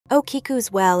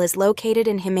Okiku's well is located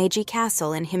in Himeji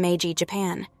Castle in Himeji,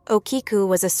 Japan. Okiku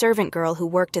was a servant girl who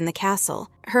worked in the castle.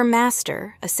 Her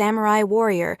master, a samurai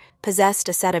warrior, possessed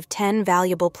a set of 10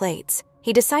 valuable plates.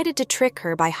 He decided to trick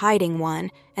her by hiding one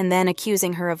and then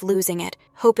accusing her of losing it,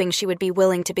 hoping she would be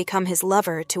willing to become his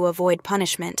lover to avoid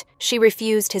punishment. She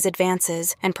refused his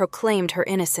advances and proclaimed her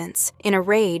innocence. In a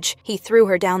rage, he threw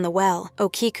her down the well.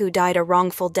 Okiku died a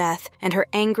wrongful death, and her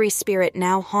angry spirit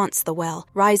now haunts the well,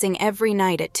 rising every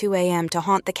night at 2 a.m. to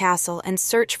haunt the castle and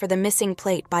search for the missing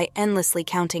plate by endlessly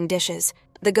counting dishes.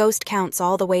 The ghost counts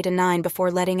all the way to 9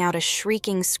 before letting out a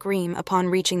shrieking scream upon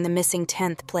reaching the missing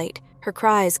 10th plate. Her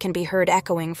cries can be heard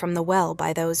echoing from the well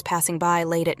by those passing by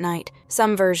late at night.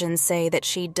 Some versions say that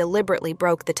she deliberately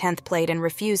broke the 10th plate and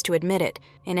refused to admit it.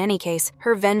 In any case,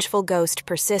 her vengeful ghost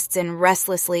persists in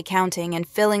restlessly counting and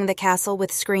filling the castle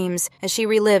with screams as she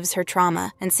relives her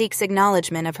trauma and seeks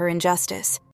acknowledgement of her injustice.